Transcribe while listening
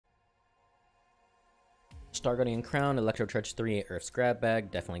Star Guardian Crown, Electro Charge 3, Earth's Grab Bag.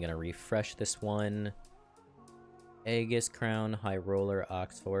 Definitely gonna refresh this one. Aegis Crown, High Roller,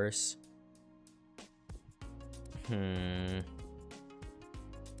 Ox Force. I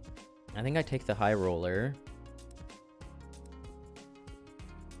think I take the High Roller.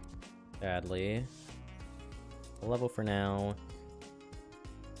 Sadly. A level for now.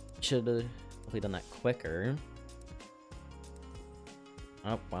 Should have hopefully done that quicker.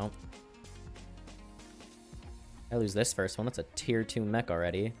 Oh, well. I lose this first one. That's a tier 2 mech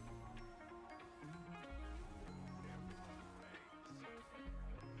already.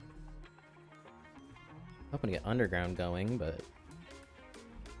 Hoping to get underground going, but...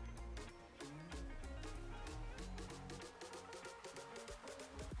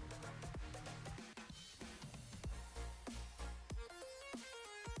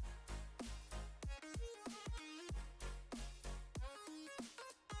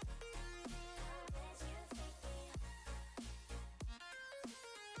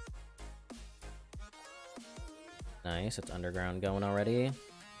 Nice, it's underground going already.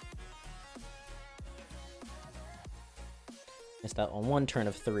 Missed out on one turn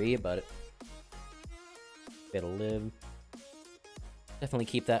of 3, but it'll live. Definitely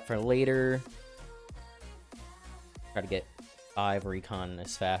keep that for later. Try to get 5 recon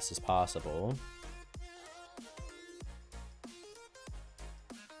as fast as possible.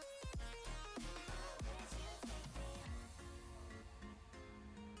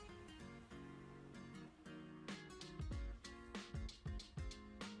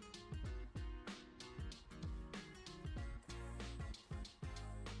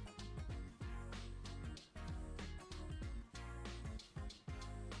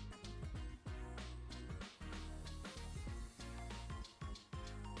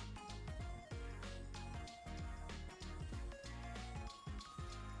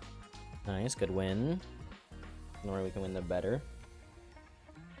 Nice, good win. The more we can win, the better.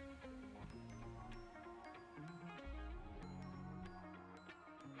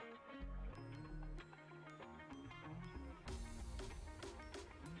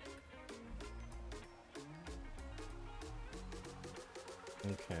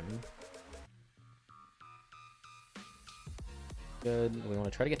 Okay. Good. We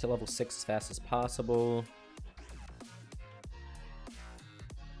want to try to get to level 6 as fast as possible.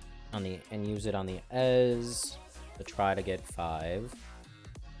 And use it on the Ez to try to get 5.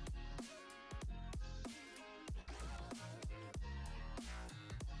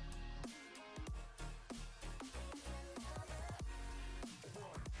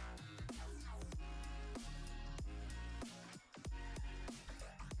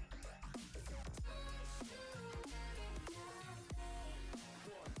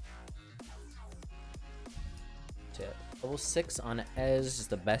 Level 6 on Ez is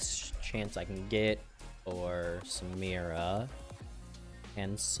the best chance I can get for Samira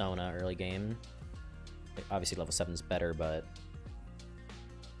and Sona early game. Obviously level 7 is better, but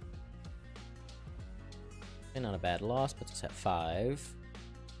not a bad loss, puts us at 5.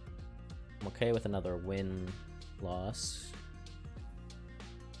 I'm okay with another win-loss.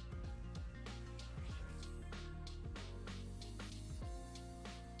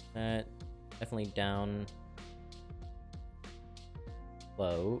 Definitely down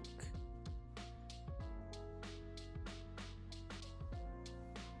Cloak.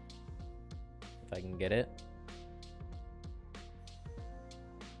 If I can get it.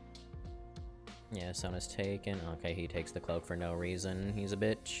 Yeah, Sona's taken. Okay, he takes the cloak for no reason. He's a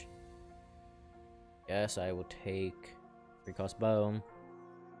bitch. Guess I will take 3-cost bow.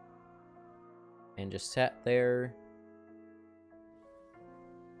 And just sat there.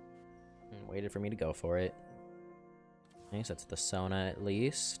 And waited for me to go for it. Nice, that's the Sona at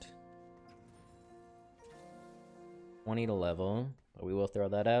least. 20 to level, but we will throw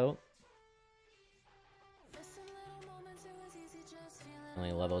that out.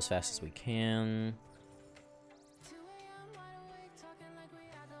 Only level as fast as we can.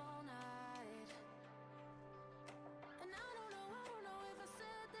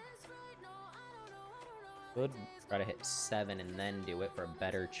 Could try to hit 7 and then do it for a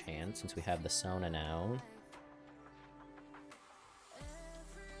better chance since we have the Sona now.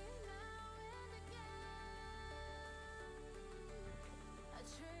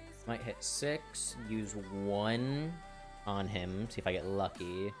 Might hit 6, use 1 on him, see if I get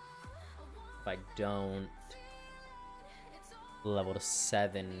lucky. If I don't, level to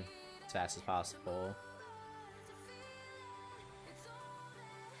 7 as fast as possible.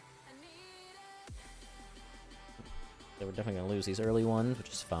 So we're definitely gonna lose these early ones, which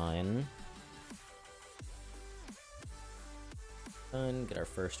is fine. Done, get our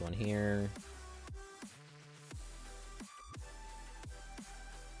first one here.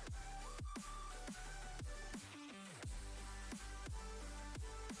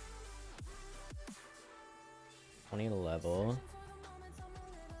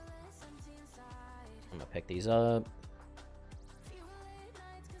 pick these up.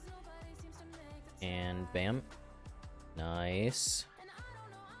 And bam. Nice.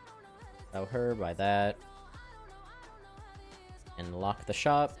 Oh, her, buy that. And lock the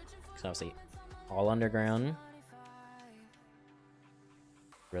shop. Because obviously, all underground.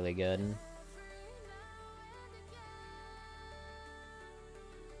 Really good.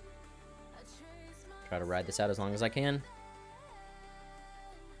 Try to ride this out as long as I can.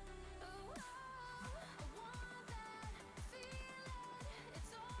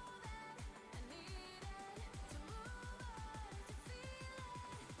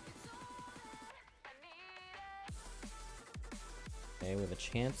 Okay, we have a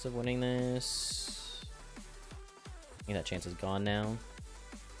chance of winning this. I think that chance is gone now.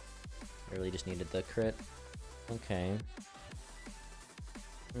 I really just needed the crit. Okay.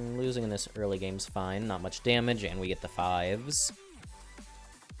 Losing in this early game's fine. Not much damage, and we get the 5s.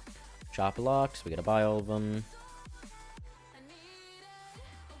 Shop locked, so we gotta buy all of them.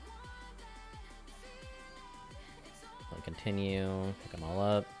 Continue, pick them all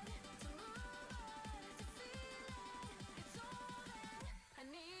up.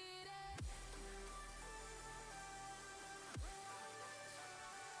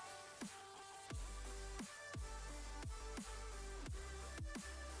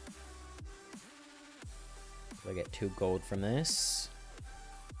 I get 2 gold from this.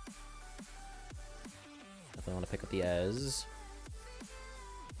 Definitely want to pick up the Ez.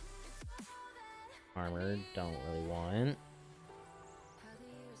 Armor, don't really want.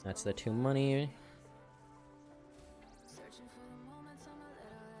 That's the 2 money.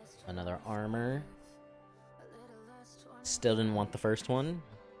 Another armor. Still didn't want the first one.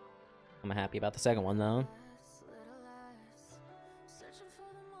 I'm happy about the second one though.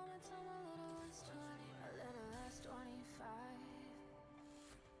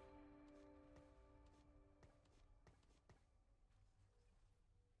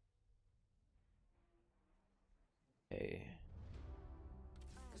 Okay.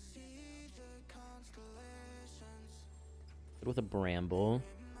 Good with a bramble.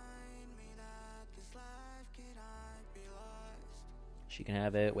 She can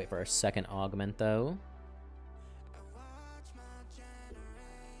have it. Wait for our second augment though.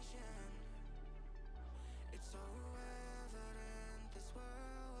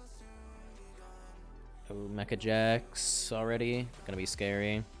 Oh, Mecha Jax already. Gonna be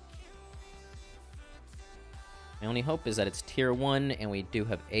scary. My only hope is that it's tier 1 and we do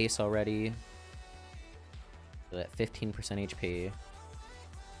have Ace already. So that 15% HP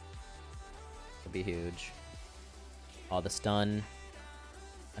would be huge. Oh, the stun.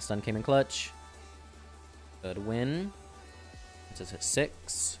 A stun came in clutch. Good win. This is at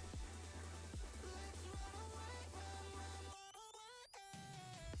 6.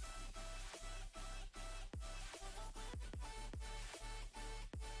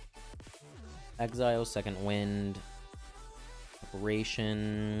 Exile, second wind.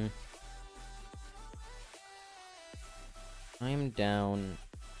 Operation. I'm down.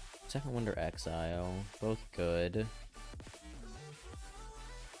 Second wind or exile. Both good.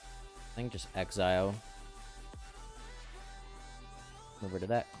 I think just exile. Over to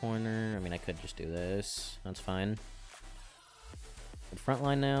that corner. I mean, I could just do this. That's fine. Good front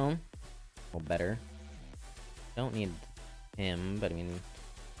line now. Well, better. Don't need him, but I mean...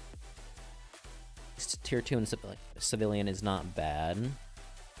 Tier 2 and civilian is not bad.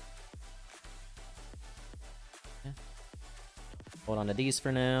 Yeah. Hold on to these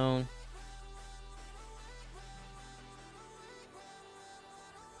for now.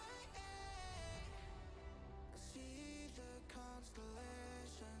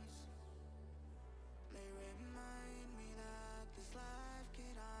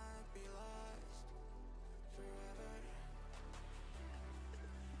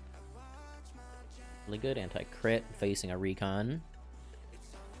 Really good anti-crit facing a recon.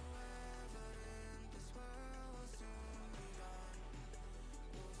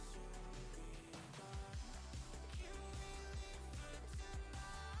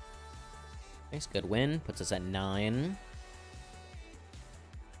 Nice, good win. Puts us at 9.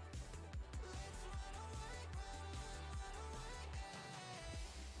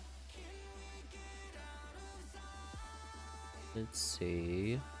 Let's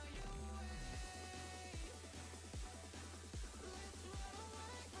see.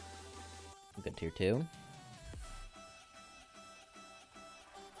 Good tier 2.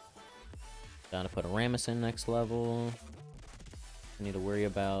 Gotta put a Ramison next level. I need to worry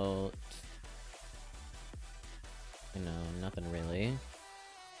about... You know, nothing really.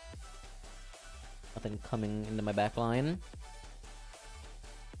 Nothing coming into my back line.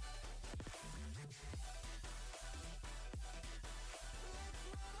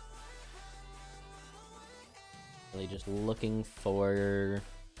 Really just looking for...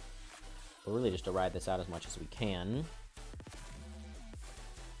 We're really just to ride this out as much as we can.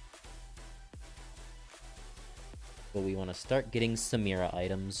 But we want to start getting Samira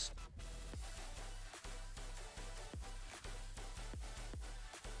items.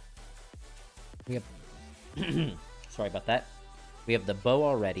 We have... Sorry about that. We have the bow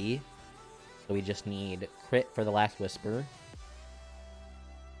already. So we just need crit for the last whisper.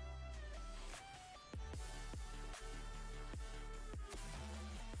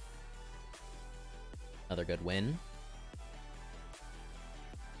 Another good win.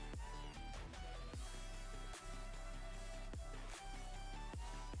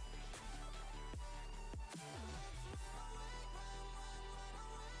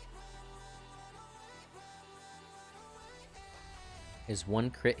 Is one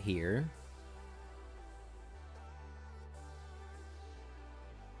crit here.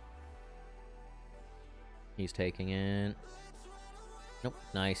 He's taking it. Nope.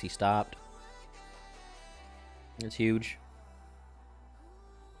 Nice, he stopped. It's huge.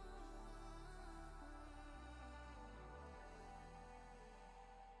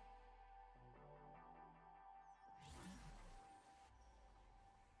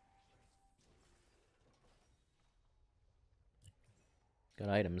 Good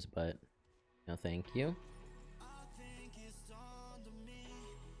items, but no thank you.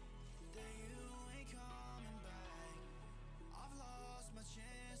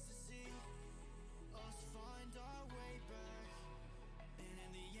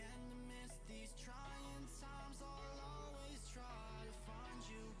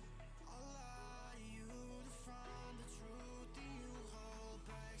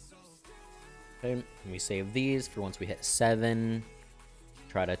 Okay, we save these for once we hit 7.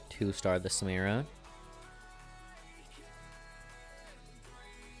 Try to 2-star the Samira.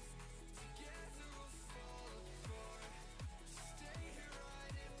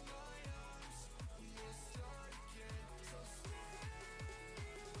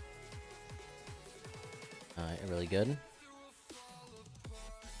 Alright, really good.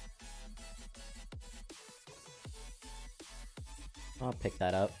 I'll pick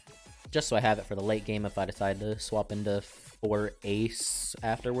that up. Just so I have it for the late game if I decide to swap into 4 Ace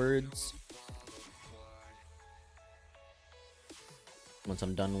afterwards. Once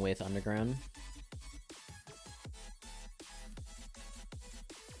I'm done with Underground.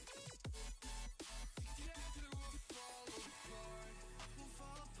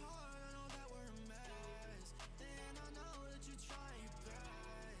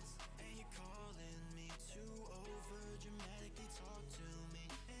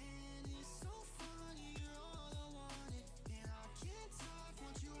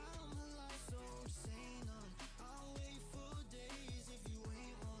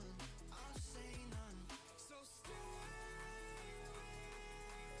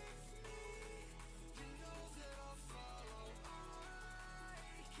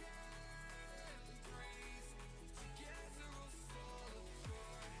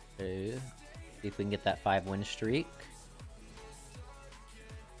 Okay. See if we can get that 5-win streak.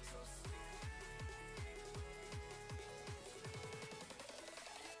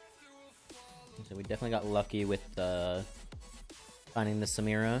 So we definitely got lucky with finding the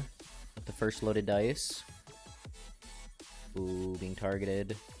Samira with the first loaded dice. Ooh, being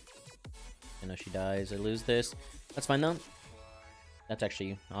targeted. I know she dies. I lose this. That's fine though. That's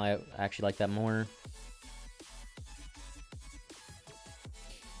actually, I actually like that more.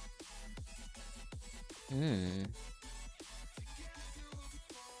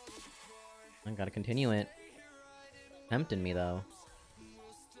 I gotta continue it. Tempting me though.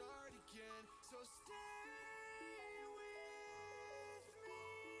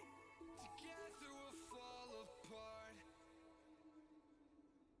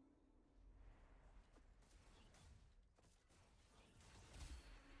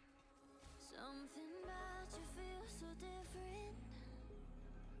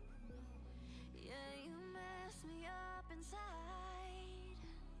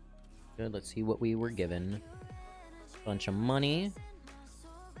 Good, let's see what we were given. Bunch of money.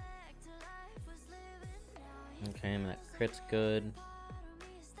 Okay, and that crit's good.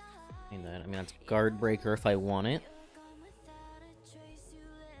 I mean, that's guard breaker if I want it.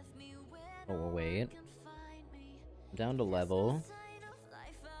 Oh, wait. Down to level.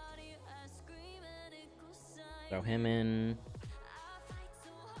 Throw him in.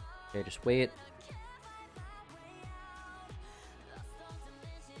 Okay, just wait.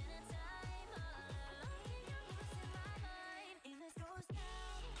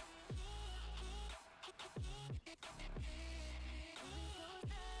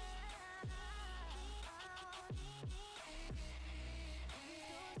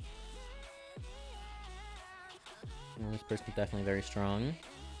 Well, this person's definitely very strong.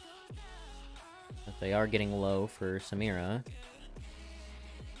 But they are getting low for Samira.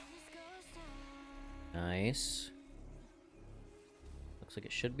 Nice. Looks like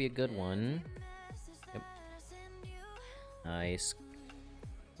it should be a good one. Yep. Nice.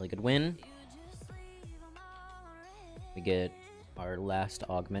 Really good win. We get our last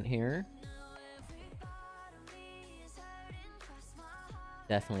augment here.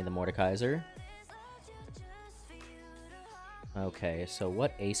 Definitely the Mordekaiser. Okay, so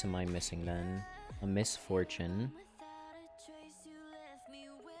what ace am I missing then? A Misfortune.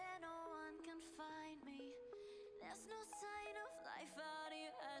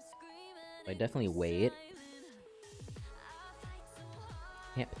 I definitely wait.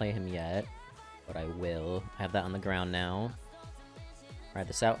 Can't play him yet, but I will. I have that on the ground now. Ride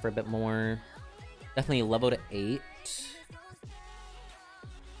this out for a bit more. Definitely level to 8.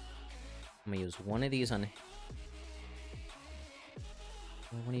 I'm gonna use one of these on...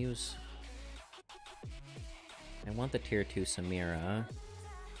 I want to use... I want the tier 2 Samira.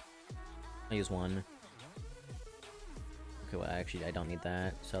 I'll use one. Okay, well, actually, I don't need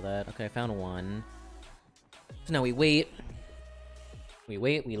that. Sell that. Okay, I found one. So now we wait. We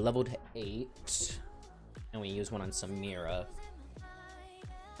wait, we leveled to 8. And we use one on Samira.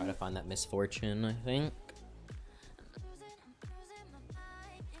 Try to find that Misfortune, I think.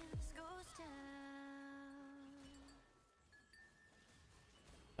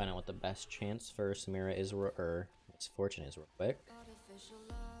 Find out what the best chance for Samira is, or Misfortune is real quick.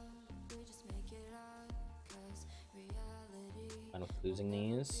 Fine with losing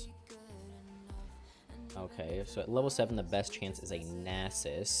these. Okay, so at level 7, the best chance is a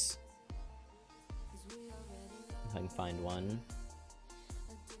Nasus. If I can find one.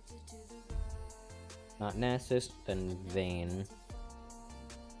 Not Nasus, then Vayne.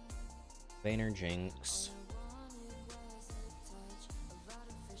 Vayne or Jinx.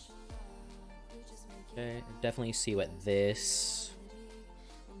 Okay, definitely see what this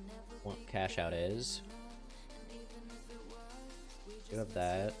cash out is. You have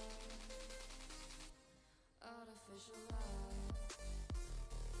that.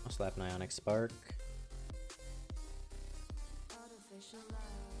 I'll slap an Ionic Spark.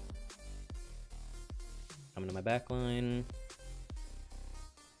 Coming to my backline.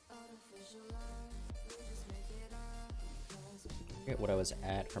 Forget what I was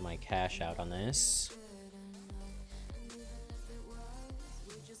at for my cash out on this.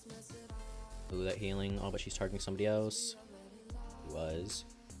 Ooh, that healing. Oh, but she's targeting somebody else. She was.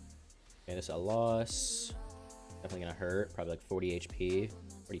 Okay, this is a loss. Definitely gonna hurt. Probably like 40 HP.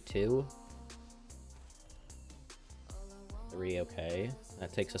 42. 3, okay.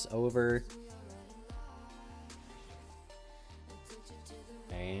 That takes us over.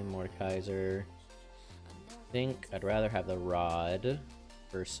 Okay, Mordekaiser. I think I'd rather have the Rod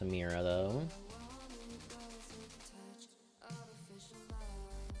for Samira, though.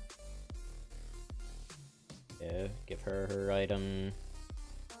 Yeah, give her her item.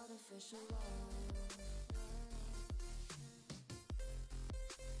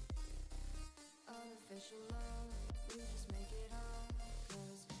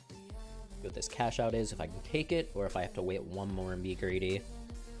 See what this cash out is, if I can take it, or if I have to wait one more and be greedy.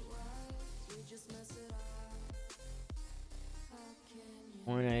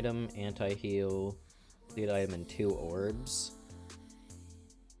 One item, anti-heal, lead item, and 2 orbs.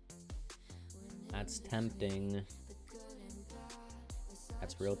 That's tempting.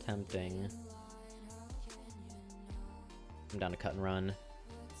 That's real tempting. I'm down to cut and run.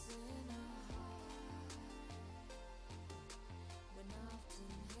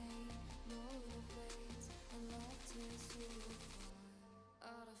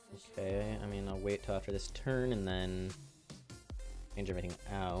 Okay, I mean, I'll wait till after this turn and then change everything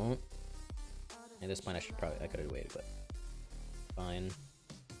out. At this point, I could have waited, but fine.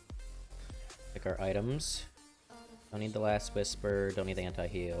 Pick our items. Don't need the Last Whisper, don't need the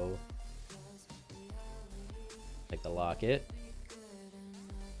anti-heal. Take the locket.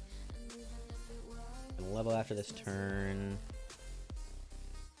 And level after this turn.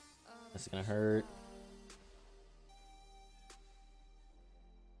 This is gonna hurt.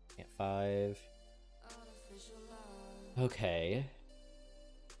 At 5. Okay.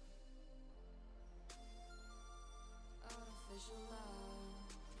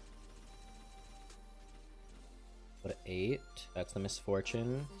 What, 8? That's the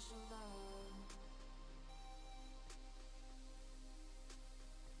Misfortune.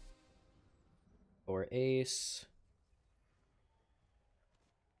 Or ace.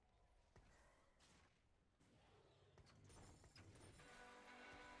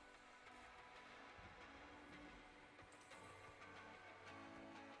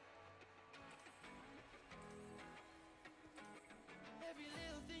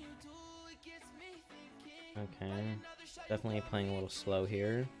 Okay. Definitely playing a little slow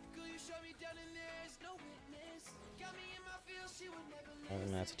here.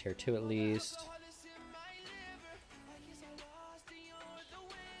 And that's a tier 2 at least.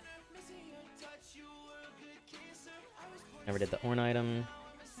 Never did the Ornn item.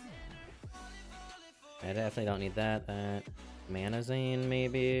 I definitely don't need that. That Mana Zane,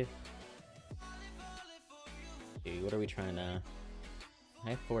 maybe? Dude, what are we trying to...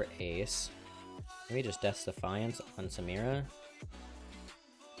 High 4 Ace. Maybe just Death's Defiance on Samira.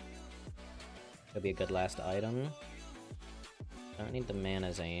 That'll be a good last item. Don't need the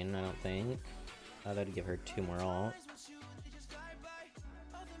Mana Zane, I don't think. That'd give her 2 more ult.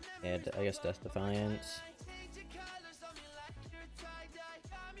 Yeah, I guess Death Defiance.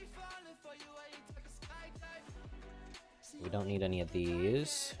 We don't need any of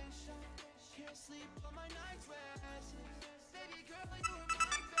these.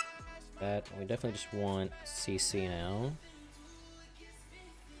 That we definitely just want CC now.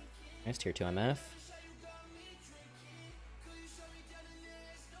 Nice tier 2 MF.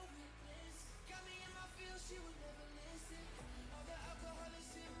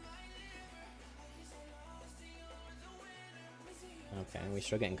 Okay, we're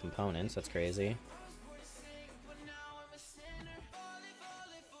still getting components, that's crazy.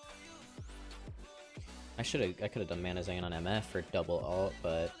 I could have done Mana Zane on MF for double ult,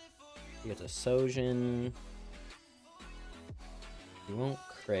 but he gets a Sojin. He won't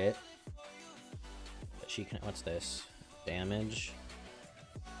crit. But she can, what's this? Damage.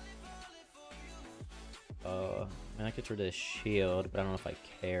 I mean, I get rid of the shield, but I don't know if I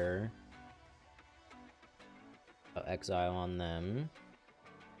care. I'll exile on them.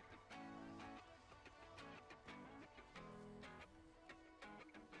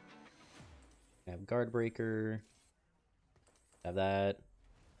 I have Guard Breaker. Have that.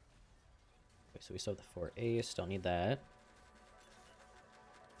 Okay, so we still have the 4 Ace, don't need that.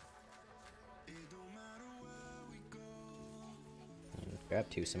 And grab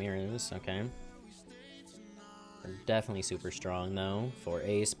 2 Samiras, okay. They're definitely super strong though. 4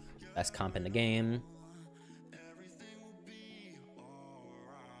 Ace, best comp in the game.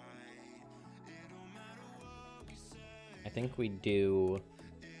 I think we do...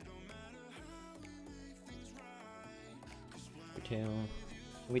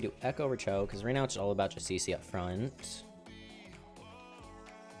 We do Echo over Cho, because right now it's all about just CC up front.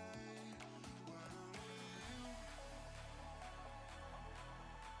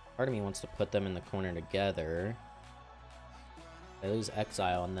 Part of me wants to put them in the corner together. I lose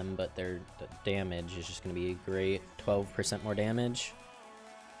Exile on them, but their damage is just going to be great. 12% more damage.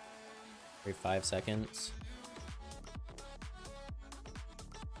 Every 5 seconds.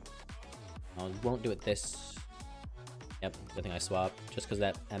 I won't do it this... Yep, good thing I swapped. Just because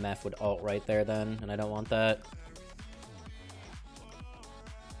that MF would ult right there then, and I don't want that.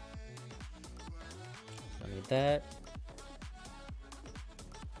 Don't need that.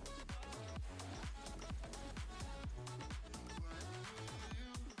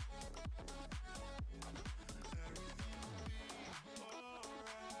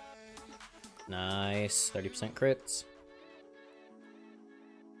 Nice, 30% crits.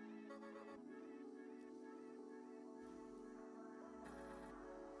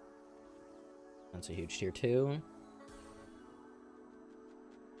 That's a huge tier 2.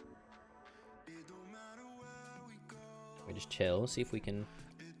 We just chill, see if we can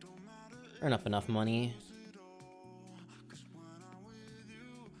earn up enough money.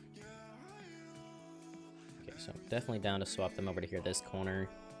 Okay, so I'm definitely down to swap them over to here, this corner.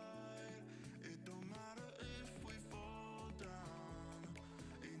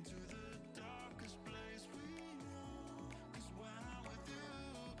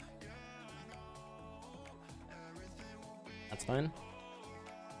 That's fine.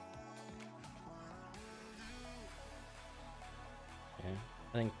 Okay.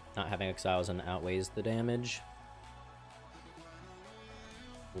 I think not having Exiles and outweighs the damage.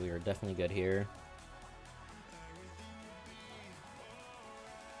 We are definitely good here.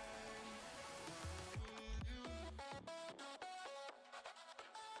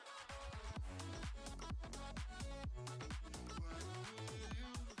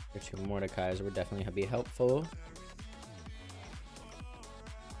 Your 2 Mordekaiser would definitely be helpful.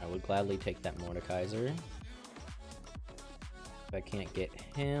 I would gladly take that Mordekaiser. If I can't get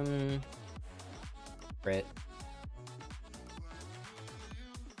him... Crit.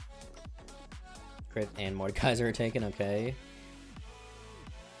 Crit and Mordekaiser are taken, okay.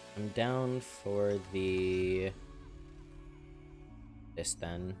 I'm down for the... this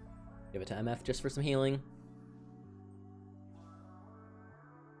then. Give it to MF just for some healing.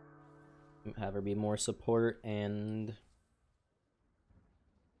 have her be more support and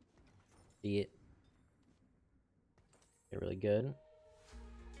be really good.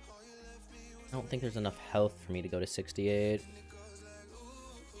 I don't think there's enough health for me to go to 68.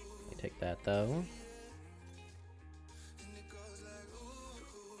 Let me take that though.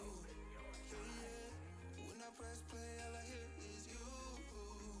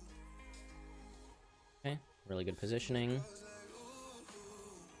 Okay, really good positioning.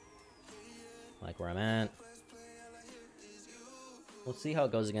 Like where I'm at. We'll see how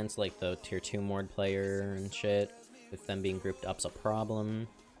it goes against like the tier 2 Mord player and shit. If them being grouped up's a problem.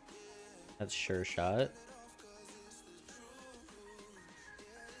 That's sure shot.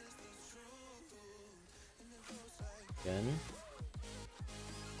 Good.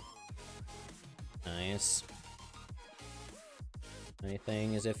 Nice.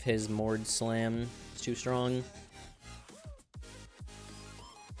 Anything as if his Mord slam is too strong.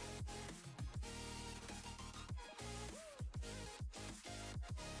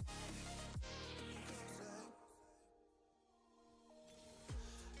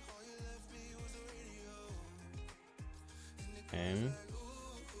 Okay.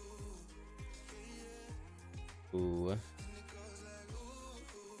 Ooh.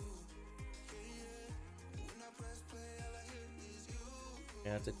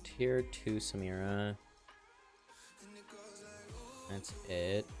 Yeah, it's a tier 2 Samira. That's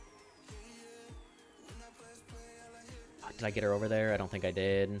it. Oh, did I get her over there? I don't think I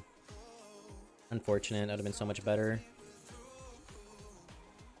did. Unfortunate, that would have been so much better.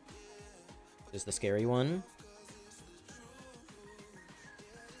 This is the scary one.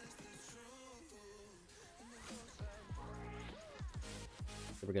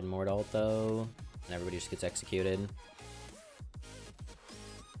 Super good Mord ult though, and everybody just gets executed.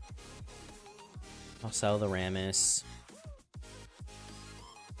 I'll sell the Rammus.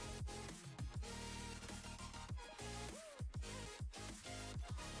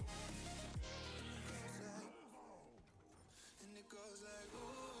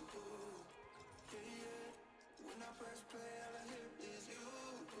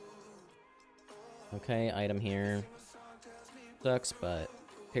 Okay, item here. Sucks, but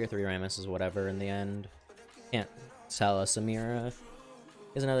tier 3 Rammus is whatever in the end. Can't sell a Samira.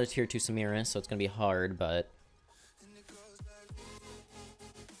 Is another tier 2 Samira, so it's gonna be hard, but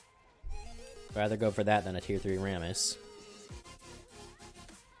rather go for that than a tier 3 Rammus.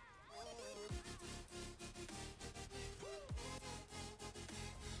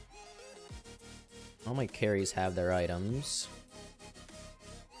 All my carries have their items.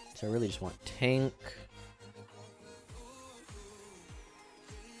 So I really just want tank.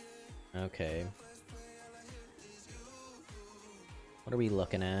 Okay. What are we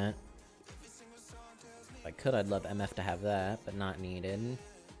looking at? If I could, I'd love MF to have that, but not needed.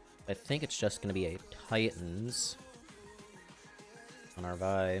 I think it's just gonna be a Titans on our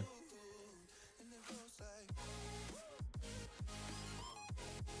Vi.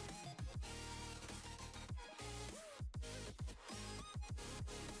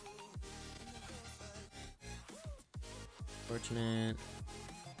 Fortunate.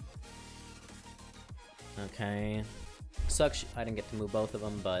 Okay. Sucks I didn't get to move both of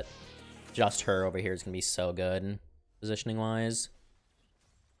them, but just her over here is gonna be so good, positioning wise.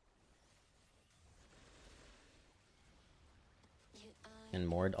 And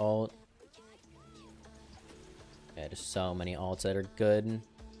Mord ult. Yeah, just so many ults that are good.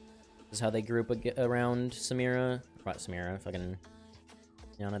 This is how they group around Samira. Right, Samira, fucking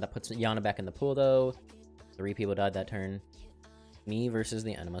Yana. That puts Yana back in the pool though. 3 people died that turn. Me versus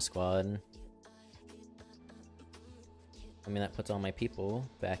the Enema squad. I mean, that puts all my people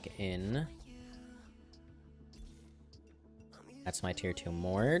back in. That's my tier 2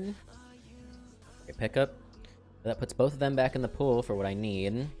 Mord. Okay, pickup. That puts both of them back in the pool for what I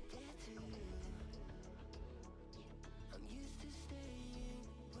need.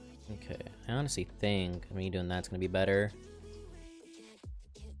 Okay, I honestly think me doing that's gonna be better.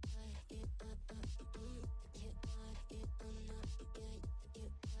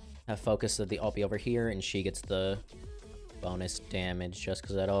 Have focus of the ult be over here, and she gets the bonus damage just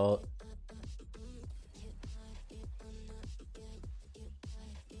because of that ult.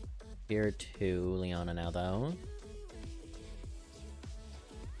 Tier 2 Leona now though.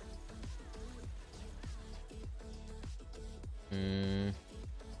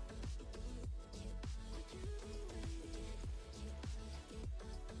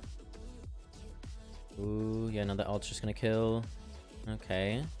 Ooh, yeah, no, the ult's just gonna kill.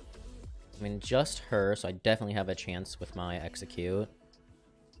 Okay. I mean, just her, so I definitely have a chance with my execute.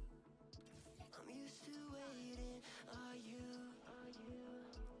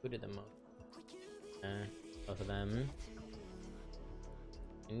 Who did the most? Both of them.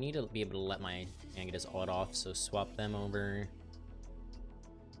 I need to be able to let my man get his ult off, so swap them over.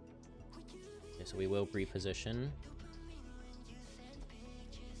 Okay, so we will reposition.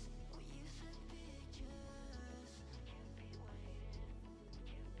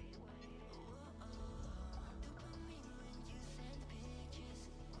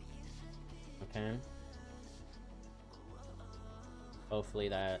 Okay. Hopefully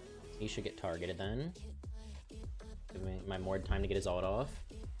that he should get targeted then. Give me my Mord time to get his ult off.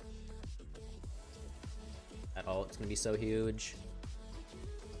 That ult's gonna be so huge.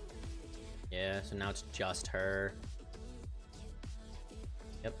 Yeah, so now it's just her.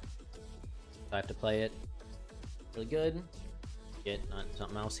 Yep. So I have to play it really good. Get not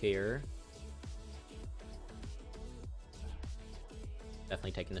something else here.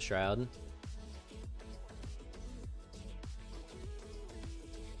 Definitely taking the Shroud.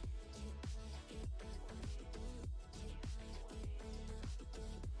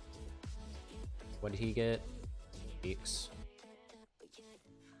 What did he get? Weeks.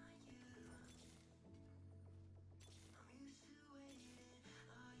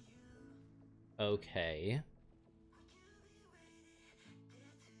 Okay.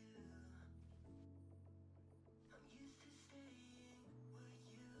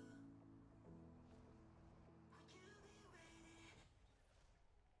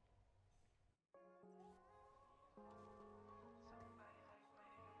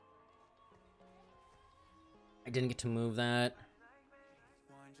 I didn't get to move that.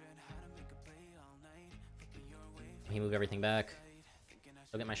 He moved everything back.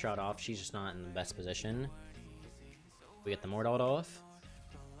 I'll get my Shroud off. She's just not in the best position. We get the Mord ult off.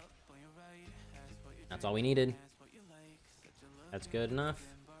 That's all we needed. That's good enough.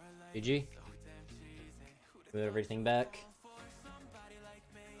 GG. Move everything back.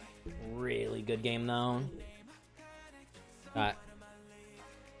 Really good game though. Got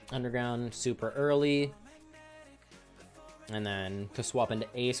Underground super early. And then to swap into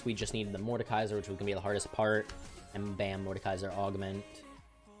Ace, we just needed the Mordekaiser, which was gonna be the hardest part. And bam, Mordekaiser augment.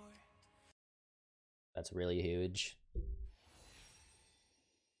 That's really huge.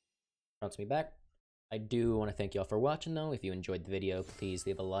 Knocks me back. I do want to thank you all for watching though. If you enjoyed the video, please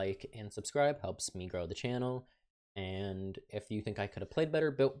leave a like and subscribe. Helps me grow the channel. And if you think I could have played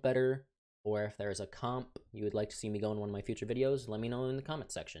better, built better, or if there's a comp you would like to see me go in one of my future videos, let me know in the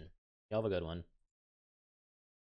comment section. Y'all have a good one.